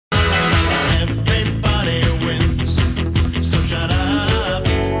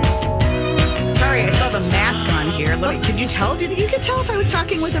Wait, could you tell? Do you think you could tell if I was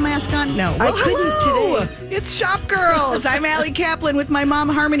talking with a mask on? No. I couldn't today. It's Shop Girls. I'm Allie Kaplan with my mom,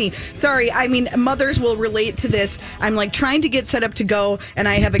 Harmony. Sorry, I mean, mothers will relate to this. I'm like trying to get set up to go, and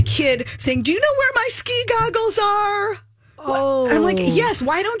I have a kid saying, do you know where my ski goggles are? Oh. I'm like, yes,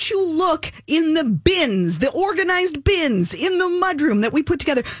 why don't you look in the bins, the organized bins in the mudroom that we put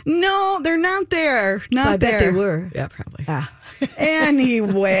together? No, they're not there. Not there. I bet they were. Yeah, probably. Ah.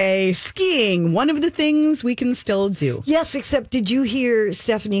 Anyway, skiing, one of the things we can still do. Yes, except did you hear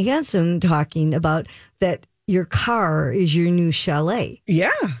Stephanie Hansen talking about that your car is your new chalet? Yeah.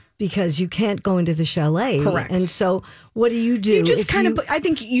 Because you can't go into the chalet. Correct. And so what do? You just kind of, I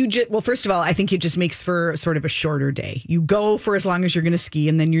think you just, well, first of all, I think it just makes for sort of a shorter day. You go for as long as you're going to ski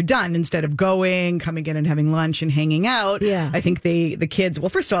and then you're done instead of going, coming in and having lunch and hanging out. Yeah. I think the kids, well,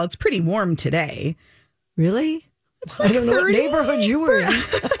 first of all, it's pretty warm today. Really? It's like I don't know what neighborhood you were in.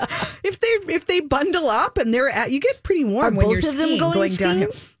 if they bundle up and you get pretty warm when you're both of them skiing, going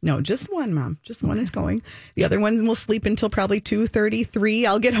downhill. skiing? No, just one, Mom. Just one is going. The other one will sleep until probably 2:33.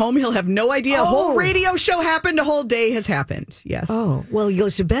 I'll get home. He'll have no idea. A whole radio show happened. A whole day has happened. Yes. Oh, well, he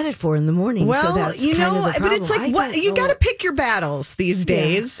goes to bed at 4 a.m. Well, so that's you kind know, of the but it's problem. like you got to pick your battles these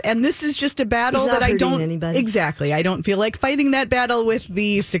days, and this is just a battle He's not that I hurting don't anybody. exactly. I don't feel like fighting that battle with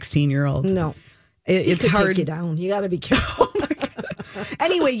the 16-year-old. No. It's could hard. Take you down. You got to be careful.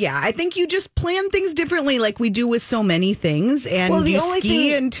 Anyway, yeah, I think you just plan things differently like we do with so many things, and Well, the you only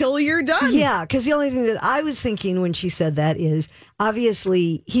ski thing- until you're done. Yeah, because the only thing that I was thinking when she said that is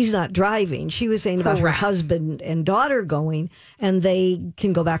obviously he's not driving. She was saying about her Correct. husband and daughter going, and they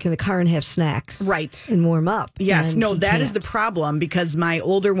can go back in the car and have snacks. Right. And warm up. Yes, and no, he that is can't. the problem because my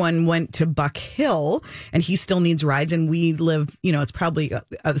older one went to Buck Hill and he still needs rides. And we live, it's probably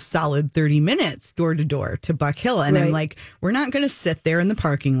a solid 30 minutes door to door to Buck Hill. And I'm Right. like, we're not going to sit there in the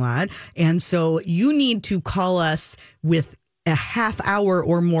parking lot. And so you need to call us with a half hour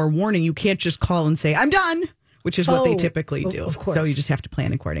or more warning. You can't just call and say, I'm done. Which is what they typically do. Of course. So you just have to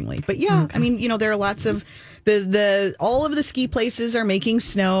plan accordingly. But yeah, I mean, there are lots of all of the ski places are making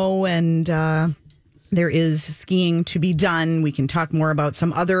snow and there is skiing to be done. We can talk more about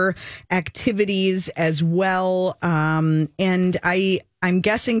some other activities as well. And I'm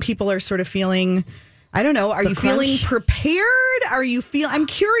guessing people are sort of feeling, I don't know, are you feeling prepared? I'm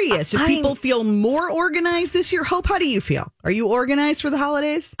curious if people feel more organized this year. Hope, how do you feel? Are you organized for the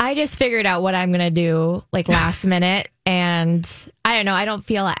holidays? I just figured out what I'm going to do like last minute. And I don't know, I don't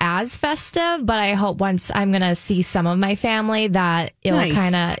feel as festive, but I hope once I'm going to see some of my family that it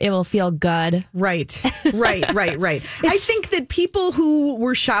will feel good. Right. I think that people who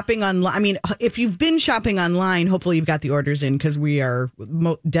were shopping online, I mean, if you've been shopping online, hopefully you've got the orders in because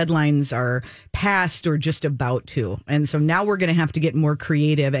deadlines are past or just about to. And so now we're going to have to get more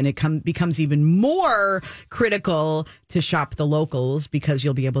creative and it becomes even more critical to shop the locals because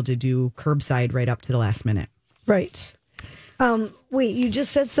you'll be able to do curbside right up to the last minute. Right. Wait, you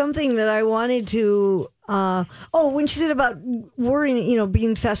just said something that I wanted to. When she said about worrying,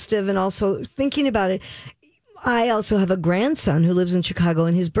 being festive and also thinking about it. I also have a grandson who lives in Chicago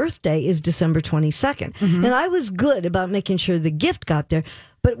and his birthday is December 22nd. Mm-hmm. And I was good about making sure the gift got there.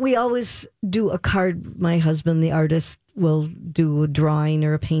 But we always do a card. My husband, the artist, will do a drawing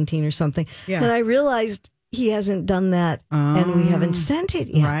or a painting or something. Yeah. And I realized he hasn't done that and we haven't sent it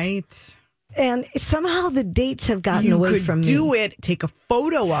yet. Right. And somehow the dates have gotten away from me. You could do it, take a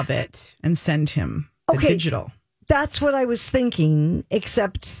photo of it, and send him the digital. That's what I was thinking,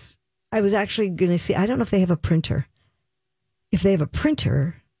 except I was actually going to see, I don't know if they have a printer. If they have a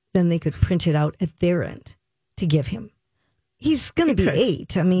printer, then they could print it out at their end to give him. He's going to be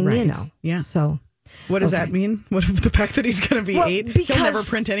 8. I mean, Yeah. So. What does that mean? What the fact that he's going to be 8? He'll never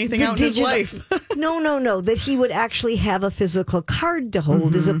print anything out in his life. No. That he would actually have a physical card to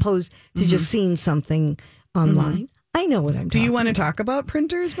hold as opposed to just seeing something online. I know what I'm talking about. Do you want to talk about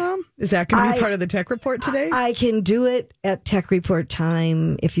printers, Mom? Is that going to be part of the tech report today? I can do it at tech report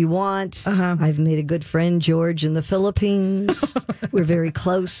time if you want. I've made a good friend, George, in the Philippines. We're very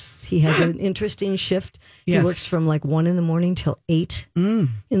close. He has an interesting shift. He works from like 1 a.m. till 8 in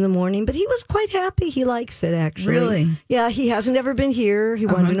the morning, but he was quite happy. He likes it, actually. Really? Yeah, he hasn't ever been here. He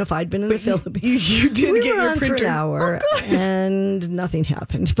wanted to know if I'd been in the Philippines. You did get your printer for an hour, and nothing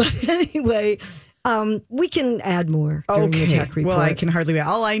happened. But anyway, we can add more during the tech report. Well, I can hardly wait.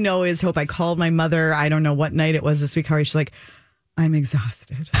 All I know is, Hope, I called my mother. I don't know what night it was this week. She's like, I'm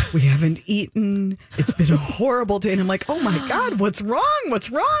exhausted. We haven't eaten. It's been a horrible day. And I'm like, oh my God, what's wrong? What's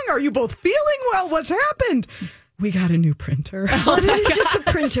wrong? Are you both feeling well? What's happened? We got a new printer. Well, it wasn't just a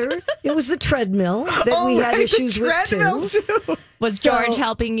printer. It was the treadmill that we had issues with too. Was George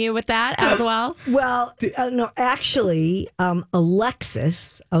helping you with that as well? Well, no, actually,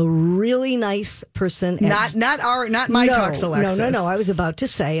 Alexis, a really nice person. Not my talks, Alexis. No. I was about to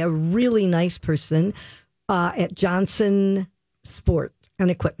say a really nice person at Johnson Sport and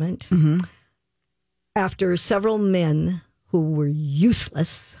Equipment. Mm-hmm. After several men who were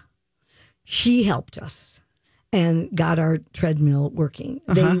useless, she helped us and got our treadmill working.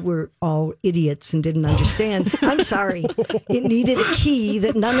 They were all idiots and didn't understand. I'm sorry. It needed a key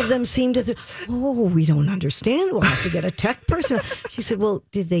that none of them seemed to. We don't understand. We'll have to get a tech person. She said, well,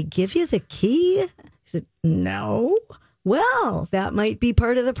 did they give you the key? I said, no. Well, that might be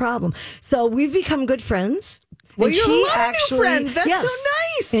part of the problem. So we've become good friends. Well, you have a lot of new friends. That's so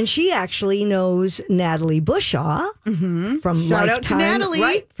nice. And she actually knows Natalie Bushaw from Shout Lifetime. out to Natalie.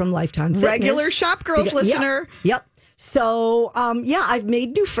 Right, from Lifetime Fitness. Regular Shop Girls listener. Yep. So, I've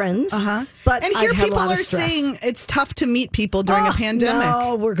made new friends. But and here I've had people a lot are of stress. saying it's tough to meet people during a pandemic.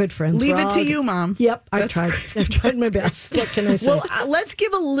 No, we're good friends. Leave We're it all to good. you, Mom. Yep, I've tried. I've tried my best. What can I say? Well, let's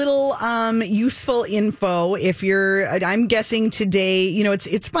give a little useful info. If you're, I'm guessing today,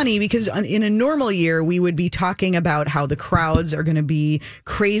 it's funny because in a normal year, we would be talking about how the crowds are going to be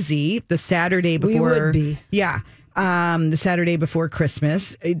crazy the Saturday before. We would be. Yeah. The Saturday before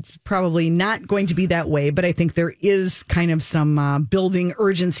Christmas. It's probably not going to be that way, but I think there is kind of some building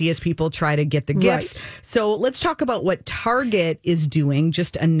urgency as people try to get the gifts. Right. So let's talk about what Target is doing.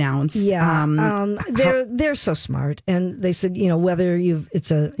 Just announced. Yeah, they're so smart, and they said whether it's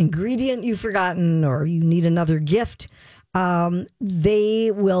an ingredient you've forgotten or you need another gift.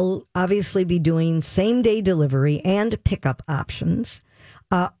 They will obviously be doing same day delivery and pickup options,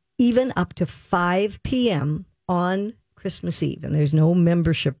 even up to 5 p.m. on Christmas Eve, and there's no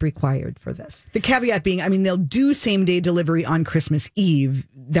membership required for this. The caveat being, they'll do same day delivery on Christmas Eve.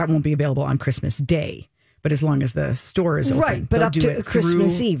 That won't be available on Christmas Day, but as long as the store is open. Right, but up to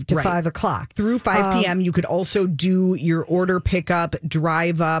Christmas Eve to 5 o'clock. Through 5 p.m., you could also do your order pickup,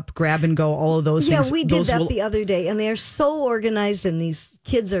 drive up, grab and go, all of those things. Yeah, we did that the other day, and they're so organized, and these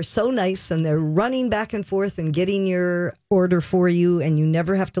kids are so nice, and they're running back and forth and getting your order for you, and you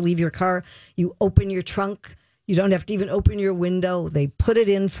never have to leave your car. You open your trunk. You don't have to even open your window. They put it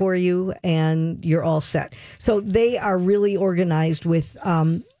in for you, and you're all set. So they are really organized with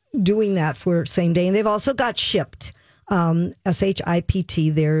doing that for same day. And they've also got Shipt,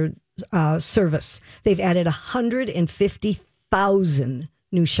 SHIPT, their service. They've added 150,000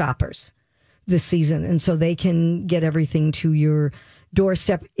 new shoppers this season. And so they can get everything to your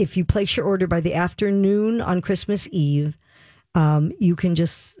doorstep. If you place your order by the afternoon on Christmas Eve, you can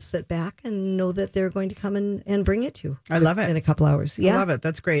just sit back and know that they're going to come and bring it to you. I love it. In a couple hours. Yeah. I love it.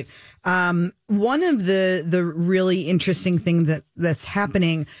 That's great. One of the really interesting thing that's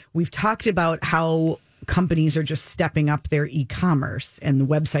happening, we've talked about how companies are just stepping up their e-commerce, and the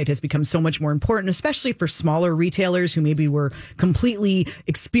website has become so much more important, especially for smaller retailers who maybe were completely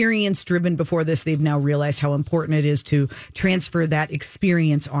experience driven before this. They've now realized how important it is to transfer that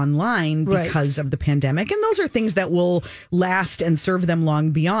experience online because of the pandemic. And those are things that will last and serve them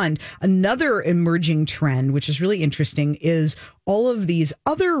long beyond. Another emerging trend, which is really interesting, is all of these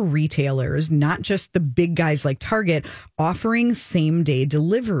other retailers, not just the big guys like Target, offering same day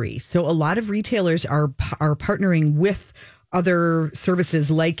delivery. So a lot of retailers are partnering with other services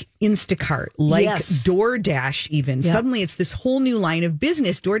like Instacart, like DoorDash even. Yeah. Suddenly it's this whole new line of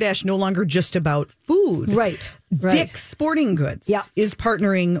business. DoorDash no longer just about food. Right. Dick's Sporting Goods is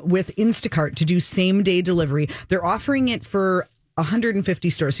partnering with Instacart to do same day delivery. They're offering it for 150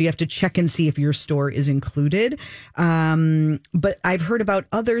 stores, so you have to check and see if your store is included. But I've heard about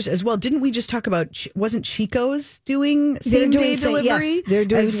others as well. Didn't we just talk about, wasn't Chico's doing same day delivery? Yes, they're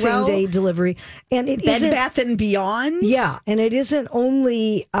doing same day delivery. And it Bed Bath and Beyond? Yeah, and it isn't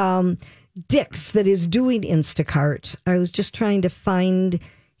only Dick's that is doing Instacart. I was just trying to find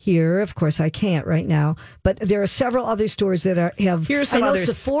here. Of course, I can't right now, but there are several other stores that have. Here's some others: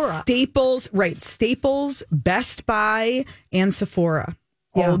 Sephora, Staples, Best Buy, and Sephora,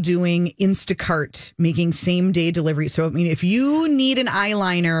 all doing Instacart, making same day delivery. So, if you need an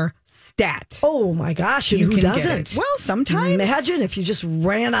eyeliner, stat. Oh my gosh, and who doesn't? Well, sometimes. Imagine if you just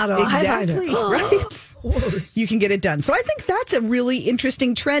ran out of eyeliner. Right? You can get it done. So I think that's a really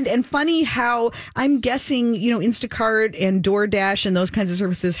interesting trend, and funny how I'm guessing, Instacart and DoorDash and those kinds of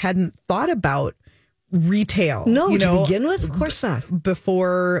services hadn't thought about retail. No, to begin with, of course not.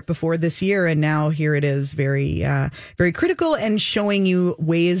 Before this year, and now here it is, very very critical, and showing you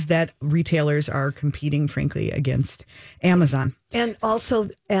ways that retailers are competing, frankly, against Amazon. And also,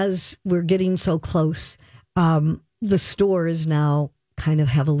 as we're getting so close, the stores now kind of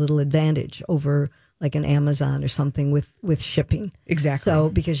have a little advantage over like an Amazon or something with shipping. Exactly. So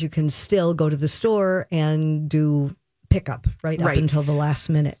because you can still go to the store and do pickup right up until the last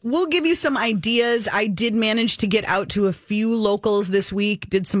minute. We'll give you some ideas. I did manage to get out to a few locals this week,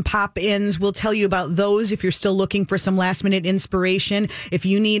 did some pop-ins. We'll tell you about those if you're still looking for some last-minute inspiration. If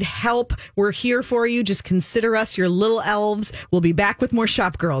you need help, we're here for you. Just consider us your little elves. We'll be back with more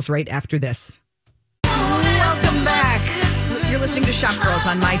Shop Girls right after this. Welcome back. You're listening to Shop Girls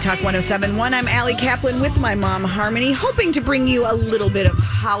on My Talk 107.1. I'm Allie Kaplan with my mom, Harmony, hoping to bring you a little bit of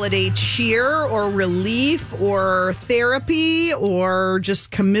holiday cheer or relief or therapy or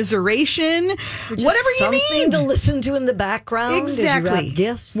just commiseration, whatever you need. Something to listen to in the background. Exactly.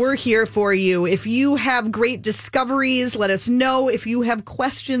 Gifts. We're here for you. If you have great discoveries, let us know. If you have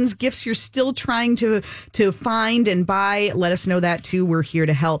questions, gifts you're still trying to find and buy, let us know that too. We're here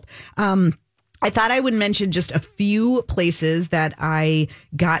to help. I thought I would mention just a few places that I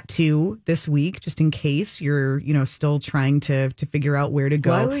got to this week, just in case you're, still trying to figure out where to go.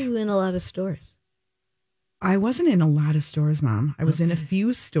 Why were you in a lot of stores? I wasn't in a lot of stores, Mom. I was in a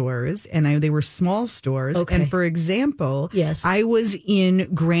few stores, and they were small stores. Okay. And for example, yes, I was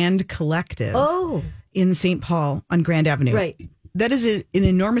in Grand Collective in St. Paul on Grand Avenue. Right. That is an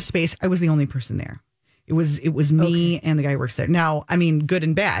enormous space. I was the only person there. It was me and the guy who works there. Now, I mean, good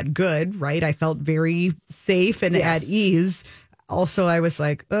and bad. Good, right? I felt very safe and at ease. Also, I was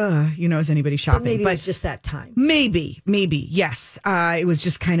like, is anybody shopping? But maybe it was just that time. Maybe, yes. It was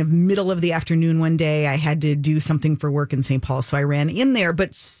just kind of middle of the afternoon one day. I had to do something for work in St. Paul, so I ran in there.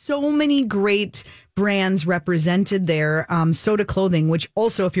 But so many great brands represented there. Soda Clothing, which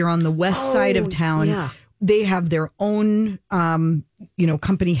also, if you're on the west side of town, they have their own,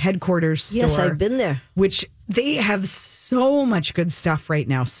 company headquarters store. Yes, I've been there. Which they have so much good stuff right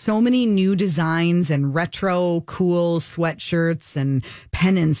now. So many new designs and retro cool sweatshirts and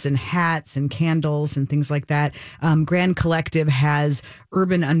pennants and hats and candles and things like that. Grand Collective has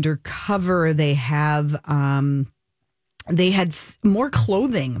Urban Undercover. They have... They had more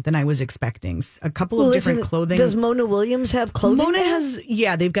clothing than I was expecting. A couple of different clothing. Does Mona Williams have clothing? Mona has,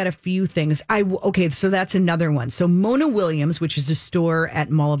 they've got a few things. So that's another one. So Mona Williams, which is a store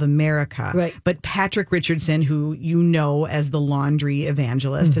at Mall of America. Right. But Patrick Richardson, who you know as the laundry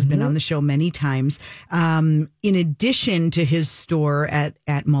evangelist, has been on the show many times. In addition to his store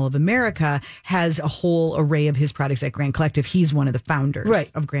at Mall of America, has a whole array of his products at Grand Collective. He's one of the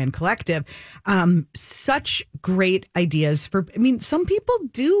founders of Grand Collective. Such great ideas some people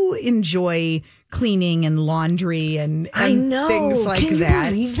do enjoy cleaning and laundry and things like Can you that.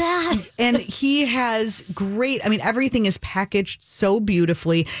 believe that? And he has great, everything is packaged so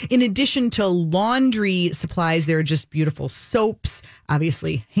beautifully. In addition to laundry supplies, there are just beautiful soaps,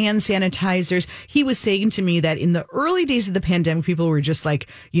 obviously hand sanitizers. He was saying to me that in the early days of the pandemic, people were just like,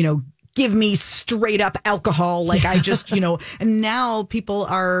 give me straight up alcohol. Like I just, and now people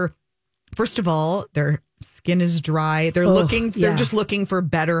are, first of all, their skin is dry. They're just looking for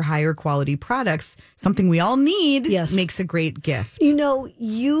better, higher quality products. Something we all need. Makes a great gift.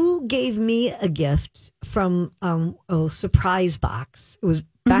 You gave me a gift from a surprise box. It was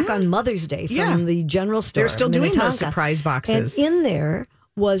back on Mother's Day from the general store. They're still doing those surprise boxes. And in there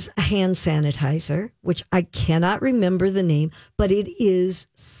was a hand sanitizer, which I cannot remember the name, but it is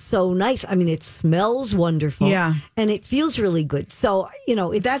so nice. It smells wonderful. Yeah. And it feels really good. So,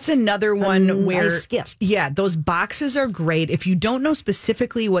 that's another one where, nice gift. Yeah, those boxes are great. If you don't know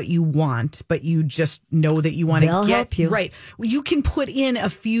specifically what you want, but you just know that you want to get, help you. Right. You can put in a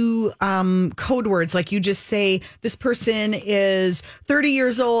few code words. Like you just say, this person is 30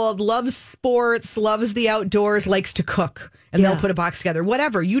 years old, loves sports, loves the outdoors, likes to cook. And they'll put a box together,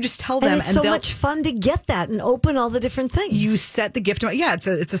 whatever. You just tell them. And it's so much fun to get that and open all the different things. You set the gift. Yeah, it's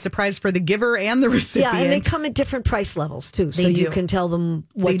a surprise for the giver and the recipient. Yeah, and they come at different price levels, too. So you can tell them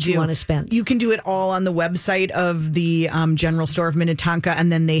what you want to spend. You can do it all on the website of the General Store of Minnetonka, and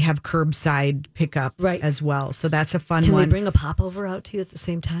then they have curbside pickup as well. So that's a fun one. Can they bring a popover out to you at the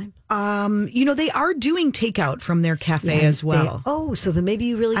same time? They are doing takeout from their cafe as well. So then maybe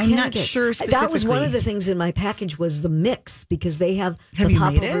you really can I'm not sure specifically. That was one of the things in my package was the mix, because they have the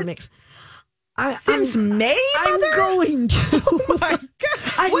popover mix. Since May, Mother? I'm going to. Oh my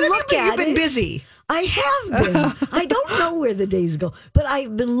God. What have you been? You've been busy. I have been. I don't know where the days go, but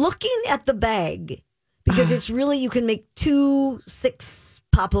I've been looking at the bag because it's really, you can make 2 6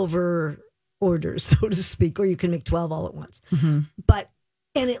 popover orders, so to speak, or you can make 12 all at once. Mm-hmm.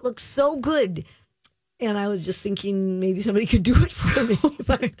 And it looks so good. And I was just thinking maybe somebody could do it for me.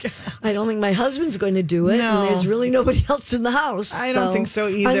 But I don't think my husband's going to do it. No. And there's really nobody else in the house. I don't think so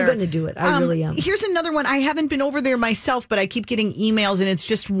either. I'm going to do it. I really am. Here's another one. I haven't been over there myself, but I keep getting emails, and it's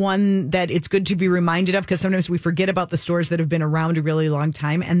just one that it's good to be reminded of because sometimes we forget about the stores that have been around a really long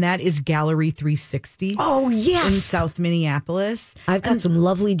time, and that is Gallery 360. Oh, yes. In South Minneapolis. I've got some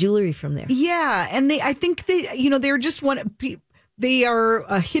lovely jewelry from there. Yeah, and I think they're just they are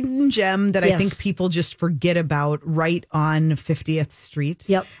a hidden gem that I think people just forget about right on 50th Street.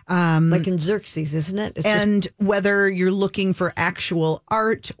 Yep. Like in Xerxes, isn't it? It's whether you're looking for actual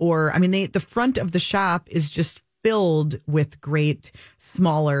art or, the front of the shop is just filled with great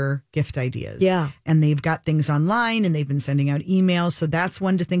smaller gift ideas. Yeah. And they've got things online and they've been sending out emails. So that's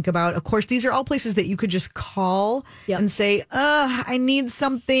one to think about. Of course, these are all places that you could just call and say, I need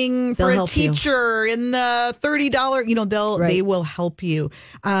something for a teacher in the $30. They will help you.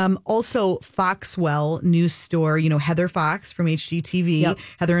 Also, Foxwell news store, Heather Fox from HGTV,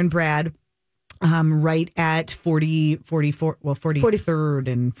 Heather and Brad. Right at 43rd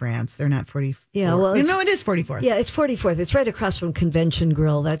in France. They're not 44th. Yeah, well, no, it is 44th. Yeah, it's 44th. It's right across from Convention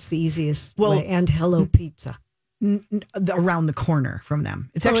Grill. That's the easiest way. And Hello Pizza. Around the corner from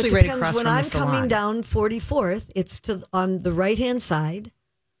them. It's actually right across from the salon. When I'm coming down 44th, it's on the right-hand side.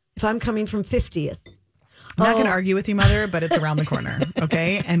 If I'm coming from 50th. I'm not going to argue with you, Mother, but it's around the corner,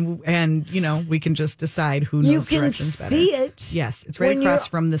 okay? And we can just decide who knows directions better. You can see it. Yes, it's right across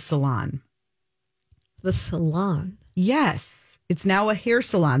from the salon. The salon. Yes. It's now a hair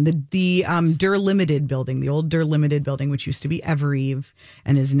salon. The Dur Limited building, the old Dur Limited building, which used to be Evereve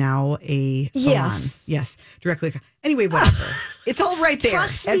and is now a salon. Yes. Directly. Anyway, whatever. It's all right there at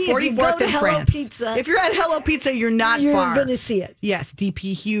 44th in France. Pizza, if you're at Hello Pizza, you're far. You're going to see it. Yes.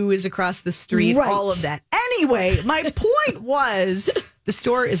 DP Hugh is across the street. Right. All of that. Anyway, my point was the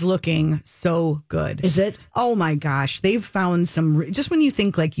store is looking so good. Is it? Oh my gosh. They've found just when you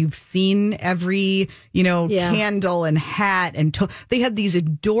think like you've seen every, candle and hat and they had these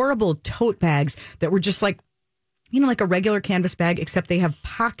adorable tote bags that were just like, like a regular canvas bag, except they have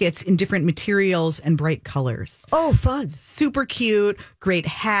pockets in different materials and bright colors. Oh, fun. Super cute. Great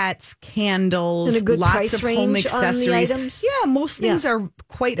hats, candles, and a good lots price of range home accessories. On the items? Yeah, most things are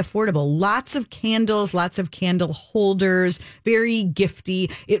quite affordable. Lots of candles, lots of candle holders, very gifty.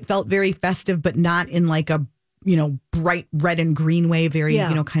 It felt very festive, but not in like a bright red and green way, very,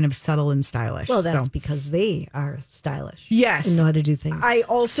 kind of subtle and stylish. Well, that's because they are stylish. Yes. And know how to do things. I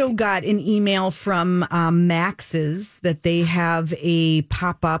also got an email from Max's that they have a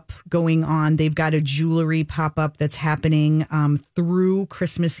pop-up going on. They've got a jewelry pop-up that's happening through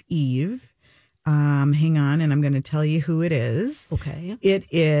Christmas Eve. Hang on, and I'm going to tell you who it is. Okay. It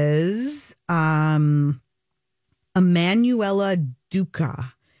is Emanuela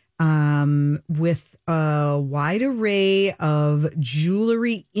Duca with a wide array of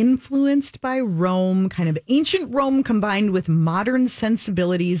jewelry influenced by Rome, kind of ancient Rome combined with modern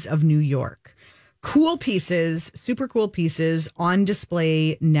sensibilities of New York. Cool pieces, super cool pieces on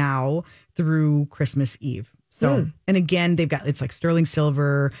display now through Christmas Eve. So, and again, it's like sterling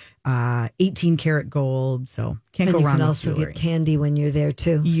silver, 18 karat gold. So can't go wrong with jewelry. You can also get candy when you're there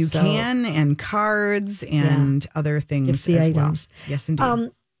too. You can, and cards and other things as items. Well. Yes,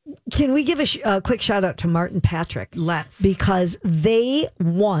 indeed. Can we give a quick shout out to Martin Patrick? Let's. Because they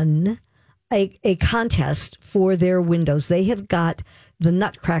won a contest for their windows. They have got the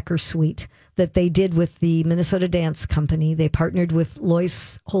Nutcracker Suite that they did with the Minnesota Dance Company. They partnered with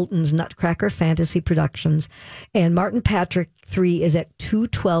Lois Holton's Nutcracker Fantasy Productions. And Martin Patrick 3 is at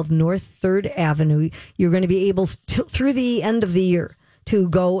 212 North 3rd Avenue. You're going to be able to, through the end of the year, to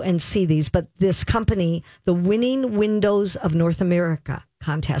go and see these. But this company, the Winning Windows of North America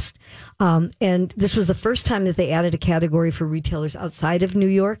contest. And this was the first time that they added a category for retailers outside of New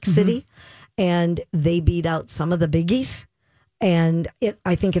York City. And they beat out some of the biggies. And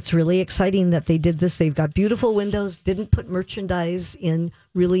I think it's really exciting that they did this. They've got beautiful windows, didn't put merchandise in,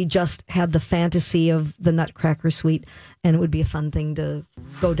 really just had the fantasy of the Nutcracker Suite. And it would be a fun thing to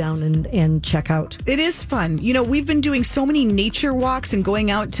go down and check out. It is fun. We've been doing so many nature walks and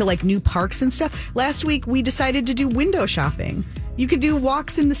going out to like new parks and stuff. Last week, we decided to do window shopping. You could do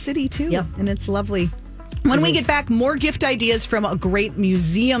walks in the city too. Yep. And it's lovely. When we get back, more gift ideas from a great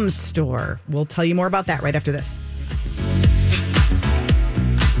museum store. We'll tell you more about that right after this.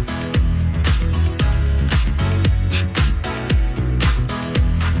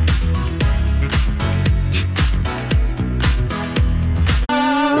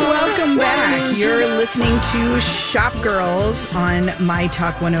 listening to Shop Girls on My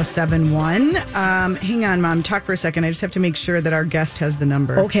Talk 1071. Hang on, Mom. Talk for a second. I just have to make sure that our guest has the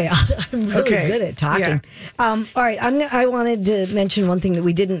number. Okay. I'm really good at talking. Yeah. All right. I wanted to mention one thing that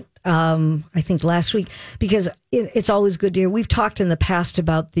we didn't, I think, last week, because it's always good to hear. We've talked in the past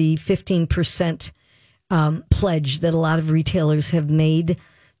about the 15% pledge that a lot of retailers have made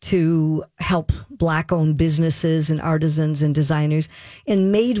to help Black-owned businesses and artisans and designers.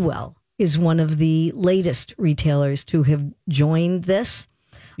 And Madewell is one of the latest retailers to have joined this.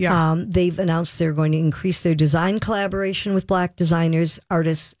 Yeah. They've announced they're going to increase their design collaboration with Black designers,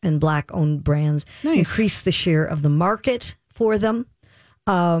 artists, and Black-owned brands. Nice. Increase the share of the market for them,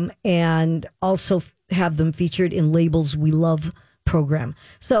 and also have them featured in Labels We Love program.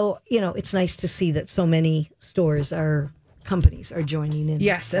 So, it's nice to see that so many companies are joining in.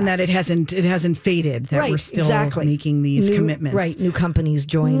 Yes, and that it hasn't faded, that we're still making these commitments. Right, new companies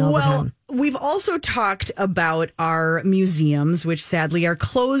join all the time. We've also talked about our museums, which sadly are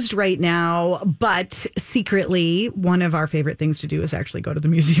closed right now, but secretly, one of our favorite things to do is actually go to the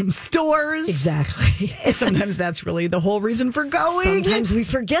museum stores. Exactly. Sometimes that's really the whole reason for going. Sometimes we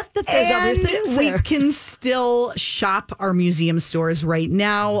forget that there's other things there. We can still shop our museum stores right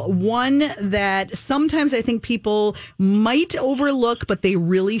now. One that sometimes I think people might overlook, but they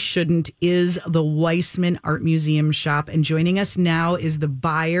really shouldn't, is the Weissman Art Museum shop. And joining us now is the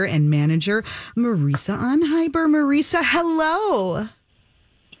buyer and manager, Marisa Onheiber. Marisa, hello.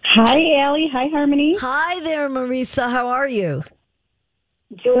 Hi, Allie. Hi, Harmony. Hi there, Marisa. How are you?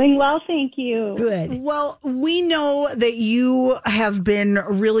 Doing well, thank you. Good. Well, we know that you have been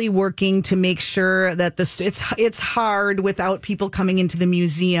really working to make sure that it's hard without people coming into the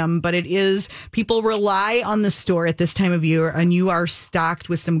museum, but people rely on the store at this time of year, and you are stocked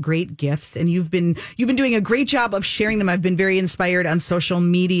with some great gifts, and you've been doing a great job of sharing them. I've been very inspired on social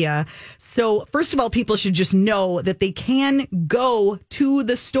media. So first of all, people should just know that they can go to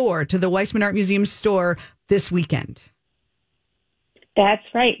the store, to the Weissman Art Museum store this weekend. That's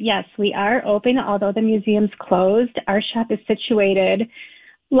right. Yes, we are open, although the museum's closed. Our shop is situated,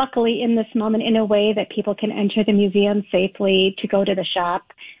 luckily, in this moment in a way that people can enter the museum safely to go to the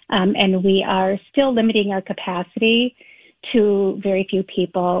shop. And we are still limiting our capacity to very few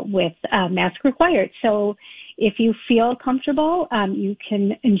people with mask required. So if you feel comfortable, you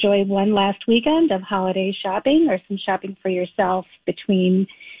can enjoy one last weekend of holiday shopping or some shopping for yourself between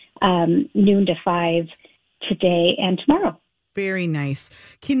noon to 5 today and tomorrow. Very nice.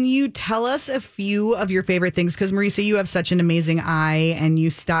 Can you tell us a few of your favorite things? Because, Marisa, you have such an amazing eye and you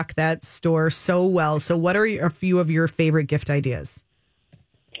stock that store so well. So what are a few of your favorite gift ideas?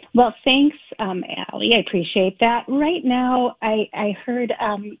 Well, thanks, Allie. I appreciate that. Right now, I heard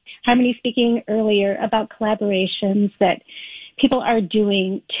Harmony speaking earlier about collaborations that people are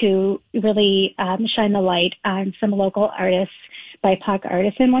doing to really shine the light on some local artists, BIPOC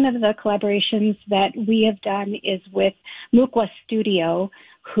artists. And one of the collaborations that we have done is with Mukwa Studio,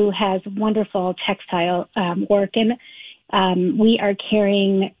 who has wonderful textile work. And we are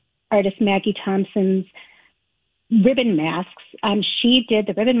carrying artist Maggie Thompson's ribbon masks. She did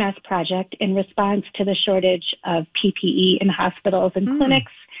the ribbon mask project in response to the shortage of PPE in hospitals and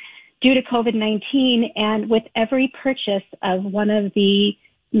clinics due to COVID-19. And with every purchase of one of the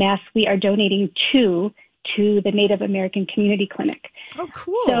masks, we are donating to the Native American Community Clinic. Oh,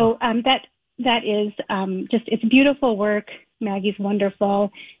 cool. So that is it's beautiful work. Maggie's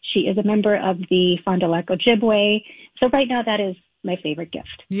wonderful. She is a member of the Fond du Lac Ojibwe. So right now that is my favorite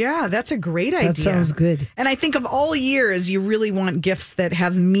gift. Yeah, that's a great idea. That sounds good. And I think of all years, you really want gifts that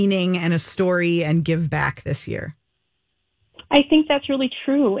have meaning and a story and give back this year. I think that's really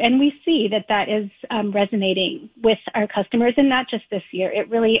true. And we see that is resonating with our customers, and not just this year. It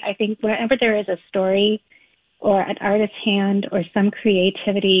really, I think, whenever there is a story or an artist's hand or some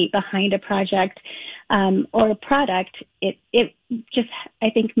creativity behind a project or a product, it just, I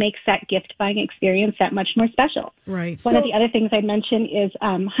think, makes that gift buying experience that much more special. Right. One of the other things I mentioned is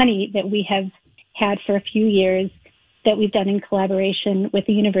honey that we have had for a few years that we've done in collaboration with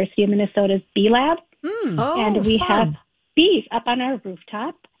the University of Minnesota's Bee Lab. And we have bees up on our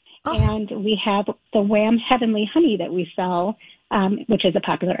rooftop. And we have the Wham Heavenly Honey that we sell, which is a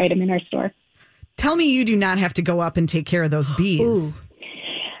popular item in our store. Tell me you do not have to go up and take care of those bees. Ooh.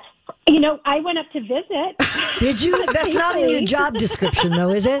 You know, I went up to visit. Did you? That's not in your job description,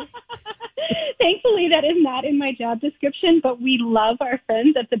 though, is it? Thankfully, that is not in my job description, but we love our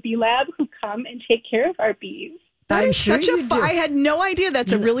friends at the Bee Lab who come and take care of our bees. That is sure such a fun. I had no idea.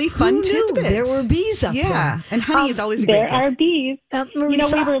 That's a really fun tidbit. There were bees up there. Yeah, and honey is always a great gift. There are bees.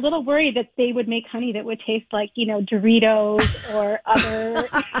 Marisa, we were a little worried that they would make honey that would taste like, Doritos or other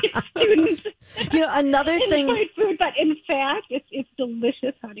students. Another thing. Food, but in fact, it's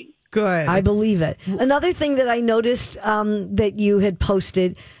delicious honey. Good. I believe it. Another thing that I noticed that you had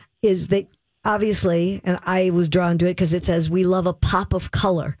posted is that obviously, and I was drawn to it because it says, we love a pop of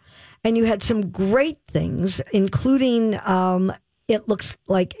color. And you had some great things, including it looks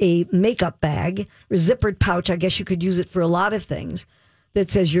like a makeup bag or zippered pouch. I guess you could use it for a lot of things that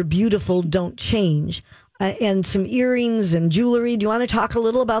says, you're beautiful, don't change. And some earrings and jewelry. Do you want to talk a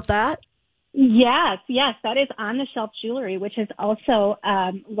little about that? Yes, that is on the shelf jewelry, which is also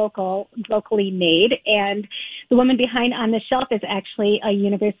locally made. And the woman behind On the Shelf is actually a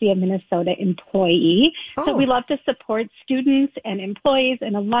University of Minnesota employee. Oh. So we love to support students and employees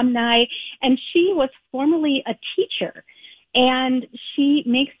and alumni. And she was formerly a teacher. And she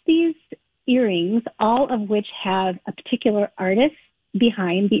makes these earrings, all of which have a particular artist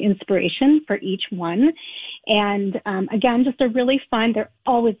behind the inspiration for each one. And again, just a really fun, they're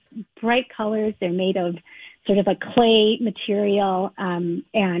always bright colors. They're made of sort of a clay material, and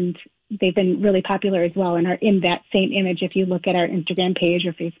they've been really popular as well and are in that same image. If you look at our Instagram page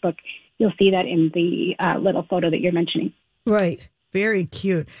or Facebook, you'll see that in the little photo that you're mentioning. Right. Very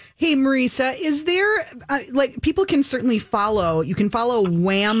cute. Hey, Marisa, is there, people can certainly follow, you can follow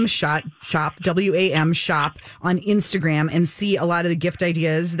Wham Shop, WAM Shop on Instagram and see a lot of the gift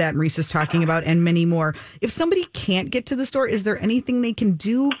ideas that Marisa's talking about and many more. If somebody can't get to the store, is there anything they can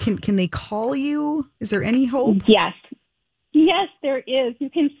do? Can they call you? Is there any hope? Yes, there is. You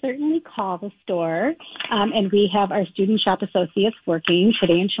can certainly call the store, and we have our student shop associates working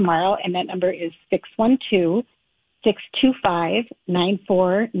today and tomorrow, and that number is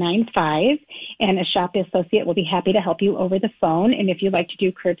 612-625-9495, and a shop associate will be happy to help you over the phone. And if you'd like to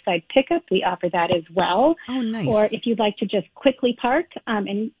do curbside pickup, we offer that as well. Oh, nice. Or if you'd like to just quickly park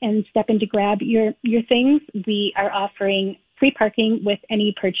and step in to grab your things, we are offering free parking with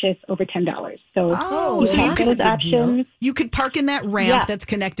any purchase over $10. So so you have those options. You could park in that ramp that's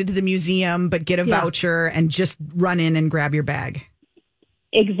connected to the museum, but get a voucher and just run in and grab your bag.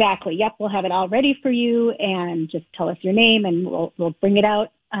 Exactly. Yep. We'll have it all ready for you, and just tell us your name and we'll bring it out.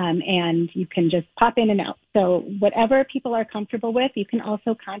 And you can just pop in and out. So whatever people are comfortable with, you can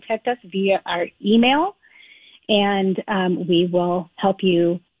also contact us via our email, and we will help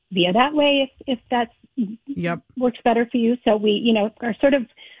you via that way if that's works better for you. So we, are sort of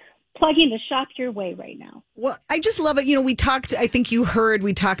plugging the shop your way right now. Well, I just love it. We talked, I think you heard,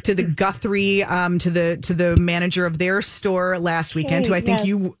 we talked to the Guthrie, to the manager of their store last weekend, who I think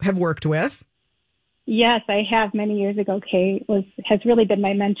you have worked with. Yes, I have many years ago. Kay has really been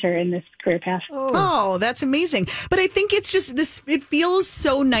my mentor in this career path. Oh, that's amazing. But I think it's just this, it feels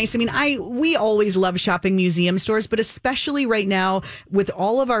so nice. I mean, we always love shopping museum stores, but especially right now with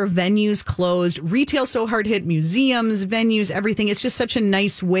all of our venues closed, retail so hard hit, museums, venues, everything. It's just such a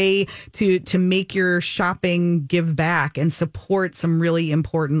nice way to make your shopping give back and support some really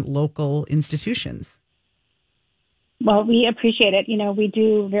important local institutions. Well, we appreciate it. We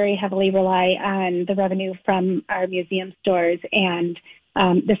do very heavily rely on the revenue from our museum stores, and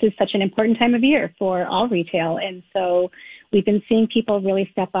this is such an important time of year for all retail. And so we've been seeing people really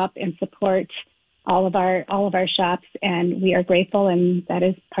step up and support all of our shops, and we are grateful. And that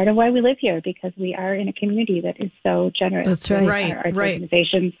is part of why we live here, because we are in a community that is so generous. That's right. With our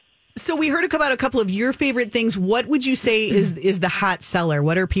organizations. So we heard about a couple of your favorite things. What would you say is the hot seller?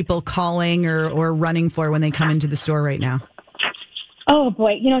 What are people calling or running for when they come into the store right now? Oh,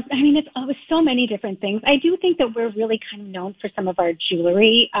 boy. It's always so many different things. I do think that we're really kind of known for some of our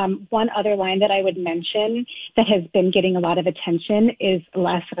jewelry. One other line that I would mention that has been getting a lot of attention is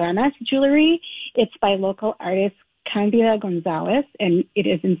Las Ranas jewelry. It's by local artist Candida Gonzalez, and it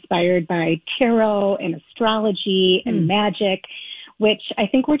is inspired by tarot and astrology and magic, which I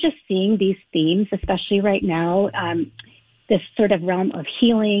think we're just seeing these themes, especially right now. This sort of realm of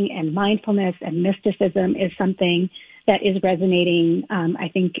healing and mindfulness and mysticism is something that is resonating, I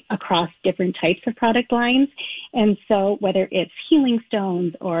think, across different types of product lines. And so whether it's healing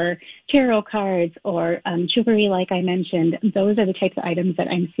stones or tarot cards or jewelry, like I mentioned, those are the types of items that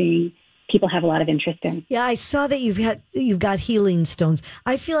I'm seeing people have a lot of interest in. Yeah, I saw that you've got healing stones.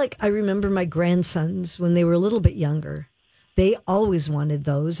 I feel like I remember my grandsons when they were a little bit younger. They always wanted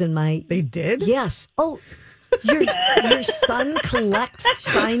those, and they did? Yes. Oh, your son collects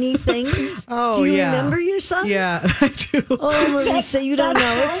shiny things. Oh, do you remember your son? Yeah, I do. Oh, Marisa, you don't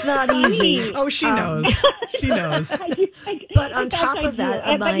know. It's not easy. Oh, she knows. She knows. But on top of that,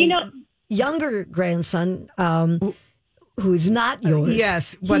 younger grandson, who is not yours.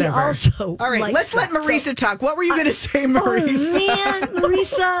 Yes, whatever. He also all right, let's let Marisa talk. What were you going to say, Marisa? Oh, man,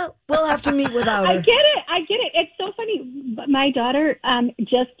 Marisa, we'll have to meet without her. I get it. It's so funny. My daughter,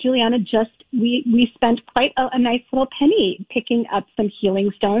 Juliana, we spent quite a nice little penny picking up some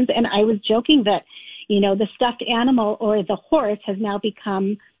healing stones. And I was joking that, the stuffed animal or the horse has now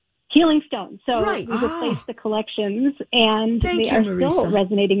become healing stones. So we replaced the collections, and they are still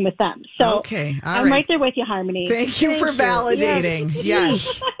resonating with them. So okay, I'm right there with you, Harmony. Thank you for validating.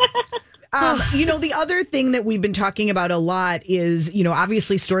 Yes. The other thing that we've been talking about a lot is,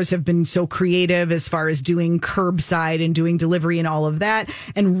 obviously stores have been so creative as far as doing curbside and doing delivery and all of that,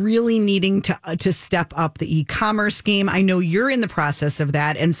 and really needing to step up the e-commerce game. I know you're in the process of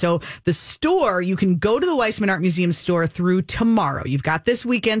that. And so the store, you can go to the Weissman Art Museum store through tomorrow. You've got this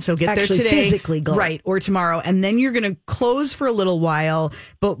weekend, so get there today. Physically go. Right, or tomorrow. And then you're going to close for a little while,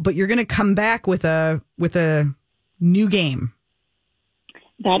 but you're going to come back with a new game.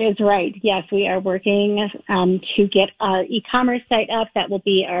 That is right. Yes, we are working to get our e-commerce site up. That will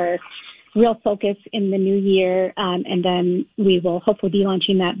be our real focus in the new year. And then we will hopefully be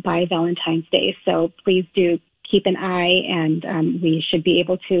launching that by Valentine's Day. So please do keep an eye, and we should be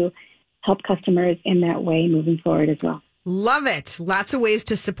able to help customers in that way moving forward as well. Love it. Lots of ways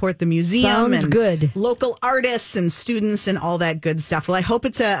to support the museum. Sounds good. Local artists and students and all that good stuff. Well, I hope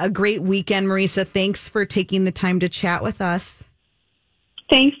it's a great weekend, Marisa. Thanks for taking the time to chat with us.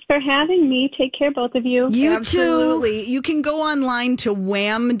 Thanks for having me. Take care, both of you. You Absolutely. too. You can go online to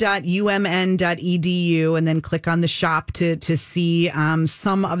wham.umn.edu and then click on the shop to see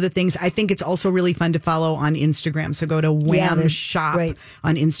some of the things. I think it's also really fun to follow on Instagram. So go to Wham Shop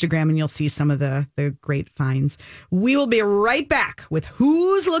on Instagram and you'll see some of the great finds. We will be right back with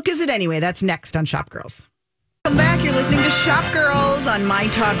Whose Look Is It Anyway? That's next on Shop Girls. Welcome back. You're listening to Shop Girls on My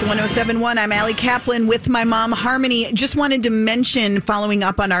Talk 107.1. I'm Allie Kaplan with my mom, Harmony. Just wanted to mention, following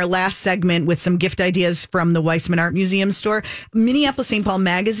up on our last segment with some gift ideas from the Weissman Art Museum store, Minneapolis St. Paul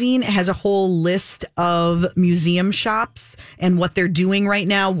Magazine has a whole list of museum shops and what they're doing right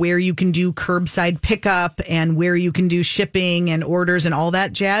now, where you can do curbside pickup and where you can do shipping and orders and all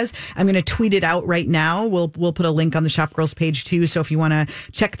that jazz. I'm going to tweet it out right now. We'll put a link on the Shop Girls page too. So if you want to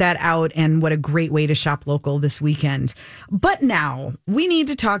check that out, and what a great way to shop local this weekend. But now we need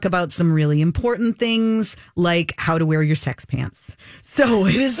to talk about some really important things, like how to wear your sex pants. So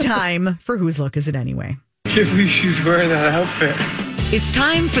it is time for Whose Look Is It Anyway? Can't believe she's wearing that outfit. It's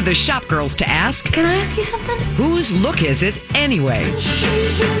time for the Shop Girls to ask, Can I ask you something? whose look is it anyway?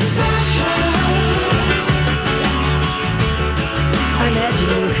 I imagine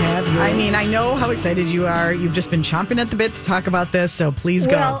you have yours. I mean, I know how excited you are. You've just been chomping at the bit to talk about this, so please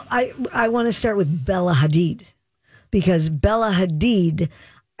go. Well, I want to start with Bella Hadid, because Bella Hadid,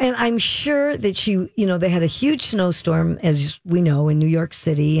 and I'm sure that they had a huge snowstorm, as we know, in New York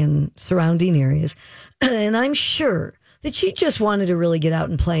City and surrounding areas. And I'm sure that she just wanted to really get out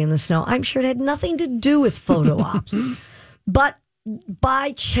and play in the snow. I'm sure it had nothing to do with photo ops. But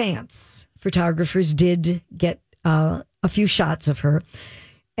by chance, photographers did get a few shots of her.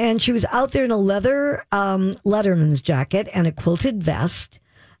 And she was out there in a leather Letterman's jacket and a quilted vest.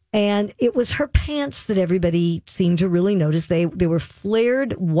 And it was her pants that everybody seemed to really notice. They were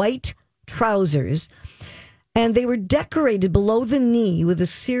flared white trousers, and they were decorated below the knee with a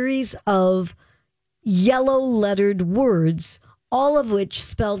series of yellow lettered words, all of which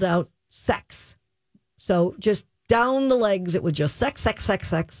spelled out sex. So just down the legs, it was just sex, sex, sex,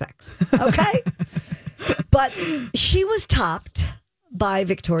 sex, sex. Okay? But she was topped by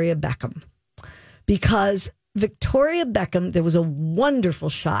Victoria Beckham, because Victoria Beckham, there was a wonderful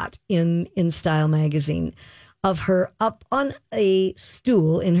shot in Style magazine of her up on a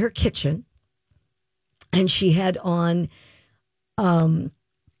stool in her kitchen, and she had on,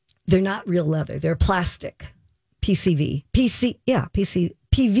 they're not real leather, they're plastic, PVC, yes.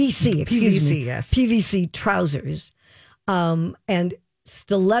 PVC trousers, and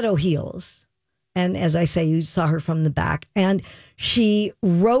stiletto heels. And as I say, you saw her from the back. And she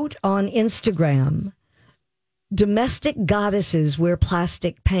wrote on Instagram, "Domestic goddesses wear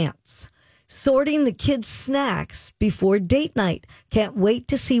plastic pants. Sorting the kids' snacks before date night. Can't wait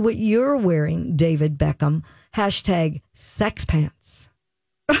to see what you're wearing, David Beckham. Hashtag sex pants."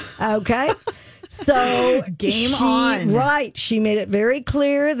 Okay? So Game on. Right. She made it very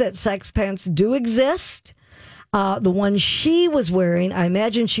clear that sex pants do exist. The one she was wearing, I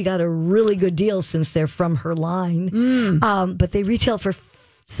imagine she got a really good deal since they're from her line. But they retail for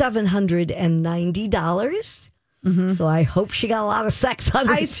 $790. So I hope she got a lot of sex on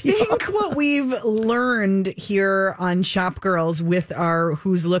it. I think what we've learned here on Shop Girls with our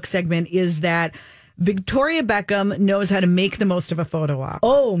Whose Look segment is that Victoria Beckham knows how to make the most of a photo op.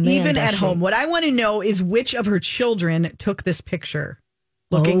 Oh, man, even does at she. home. What I want to know is which of her children took this picture,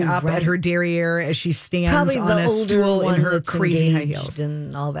 looking up right. at her derriere as she stands Probably on the a older stool in one her that's crazy high engaged heels.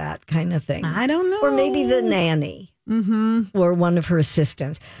 and all that kind of thing. I don't know. Or maybe the nanny. Or one of her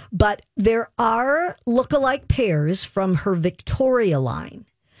assistants. But there are lookalike pairs from her Victoria line.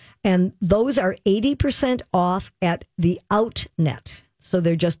 And those are 80% off at the Outnet. So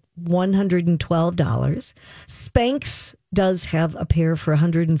they're just $112. Spanx does have a pair for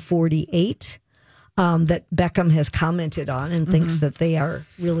 $148 that Beckham has commented on and thinks that they are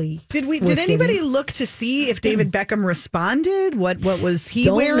really. Did worth anybody getting. look to see if David Beckham responded? What was he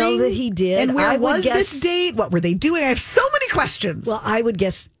Don't wearing? know that he did. And where I would was this guess- date? What were they doing? I have so many questions. Well, I would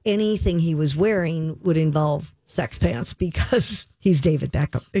guess anything he was wearing would involve sex pants because he's David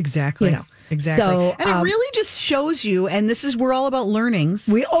Beckham. exactly. You know. Exactly. So, and it really just shows you, and this is, we're all about learnings.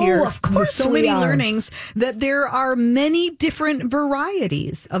 Oh, here. of course There's so we many are. learnings that there are many different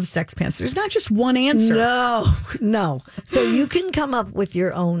varieties of sex pants. There's not just one answer. No. So you can come up with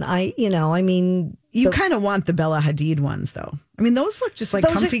your own. You kind of want the Bella Hadid ones, though. I mean, those look just like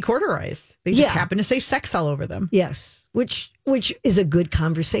Those comfy are- corduroys. They just Yeah. happen to say sex all over them. Yes, which is a good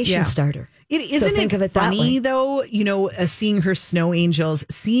conversation Yeah. starter. Isn't think it of it that funny, way. though, seeing her snow angels,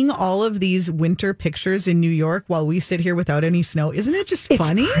 seeing all of these winter pictures in New York while we sit here without any snow. Isn't it just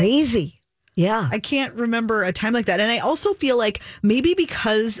funny? It's crazy. Yeah. I can't remember a time like that. And I also feel like maybe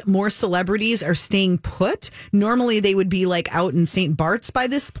because more celebrities are staying put, normally they would be like out in St. Bart's by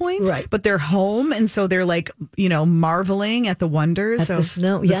this point, Right. but they're home. And so they're like, marveling at the wonders At of the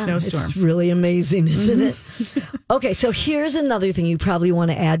snow. the Yeah. snowstorm. It's really amazing, isn't it? Okay. So here's another thing you probably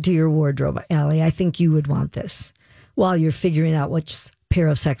want to add to your wardrobe, Allie. I think you would want this while you're figuring out which pair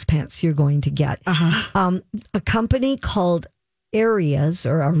of sex pants you're going to get. A company called Arias,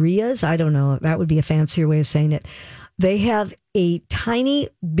 I don't know. That would be a fancier way of saying it. They have a tiny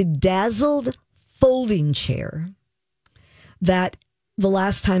bedazzled folding chair that the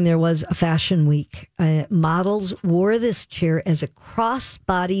last time there was a fashion week, models wore this chair as a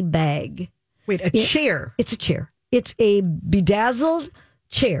crossbody bag. Wait, a chair? It's a chair. It's a bedazzled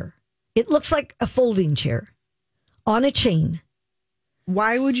chair. It looks like a folding chair on a chain.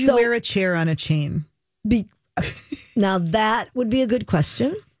 Why would you wear a chair on a chain? Now, that would be a good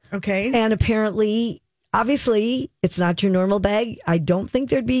question. Okay. And apparently, obviously, it's not your normal bag. I don't think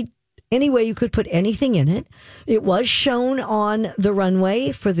there'd be any way you could put anything in it. It was shown on the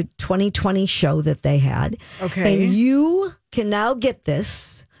runway for the 2020 show that they had. Okay. And you can now get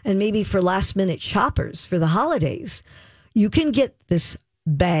this, and maybe for last minute shoppers for the holidays, you can get this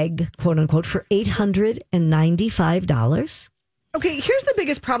bag, quote unquote, for $895. Okay, here's the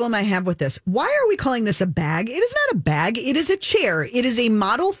biggest problem I have with this. Why are we calling this a bag? It is not a bag. It is a chair. It is a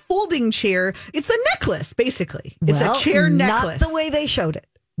model folding chair. It's a necklace, basically. It's a chair necklace. Not the way they showed it.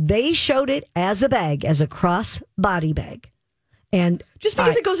 They showed it as a bag, as a cross body bag. And Just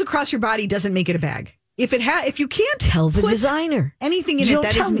because it goes across your body doesn't make it a bag. If you can't tell the put designer anything in Don't it,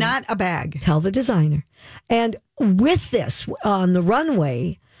 that tell is me. not a bag. Tell the designer. And with this on the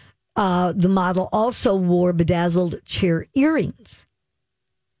runway, the model also wore bedazzled chair earrings.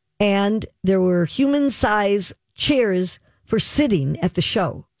 And there were human-size chairs for sitting at the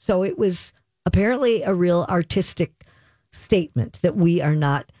show. So it was apparently a real artistic statement that we are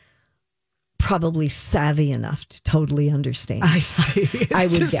not probably savvy enough to totally understand. I see. I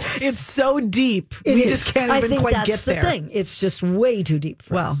would guess. It's so deep. It we is. just can't I even think quite that's get the there. thing. It's just way too deep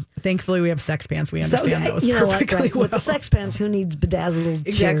for Well, us. thankfully we have sex pants. We understand those you know what, perfectly right? well. With the sex pants, who needs bedazzled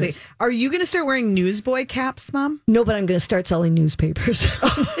Exactly. chairs? Are you going to start wearing newsboy caps, Mom? No, but I'm going to start selling newspapers.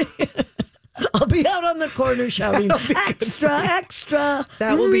 I'll be out on the corner shouting, extra, extra.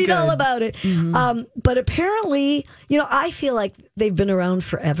 That will be Read all good. about it. But apparently, I feel like they've been around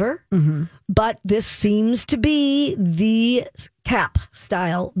forever. But this seems to be the cap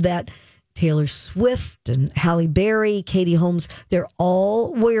style that Taylor Swift and Halle Berry, Katie Holmes, they're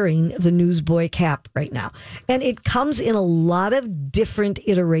all wearing the newsboy cap right now. And it comes in a lot of different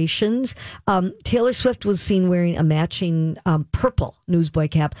iterations. Taylor Swift was seen wearing a matching purple newsboy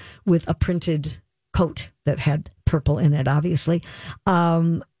cap with a printed coat that had purple in it, obviously.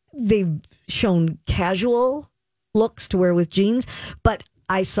 They've shown casual looks to wear with jeans, but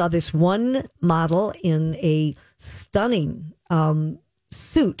I saw this one model in a stunning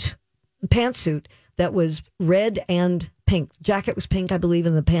pantsuit that was red and pink. The jacket was pink, I believe,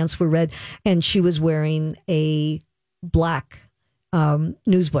 and the pants were red. And she was wearing a black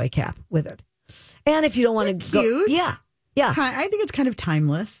newsboy cap with it. And if you don't want to go, cute. yeah. I think it's kind of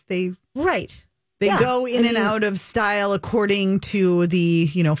timeless. They go in and out of style according to the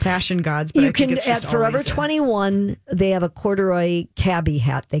fashion gods. But you I think can it's just at Forever 21. They have a corduroy cabbie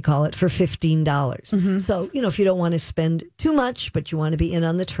hat. They call it for $15. Mm-hmm. So if you don't want to spend too much, but you want to be in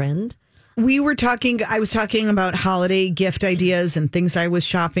on the trend. I was talking about holiday gift ideas and things I was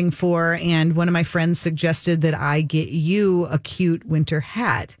shopping for. And one of my friends suggested that I get you a cute winter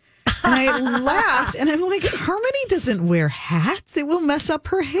hat. And I laughed and I'm like, Harmony doesn't wear hats. It will mess up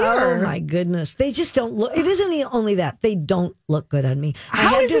her hair. Oh my goodness. They just don't look. It isn't only that. They don't look good on me.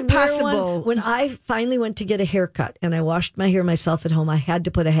 How is it possible? When I finally went to get a haircut and I washed my hair myself at home, I had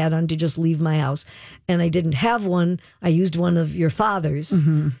to put a hat on to just leave my house. And I didn't have one. I used one of your father's,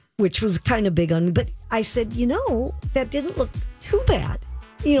 which was kind of big on me. But I said, that didn't look too bad.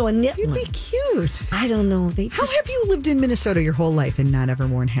 A knit You'd one. be cute. I don't know. How have you lived in Minnesota your whole life and not ever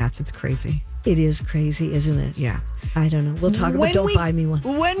worn hats? It's crazy. It is crazy, isn't it? Yeah. I don't know. We'll talk about don't buy me one.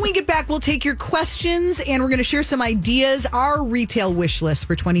 When we get back, we'll take your questions and we're going to share some ideas. Our retail wish list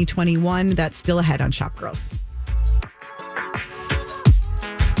for 2021. That's still ahead on Shop Girls.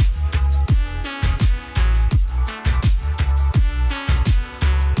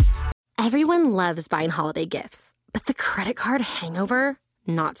 Everyone loves buying holiday gifts, but the credit card hangover?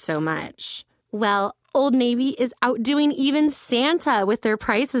 Not so much. Well, Old Navy is outdoing even Santa with their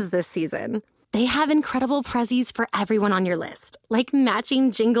prices this season. They have incredible prezzies for everyone on your list, like matching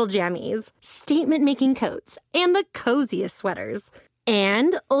jingle jammies, statement-making coats, and the coziest sweaters.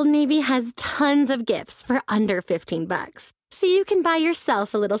 And Old Navy has tons of gifts for under $15, so you can buy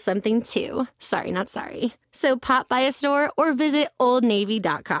yourself a little something too. Sorry, not sorry. So pop by a store or visit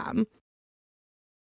oldnavy.com.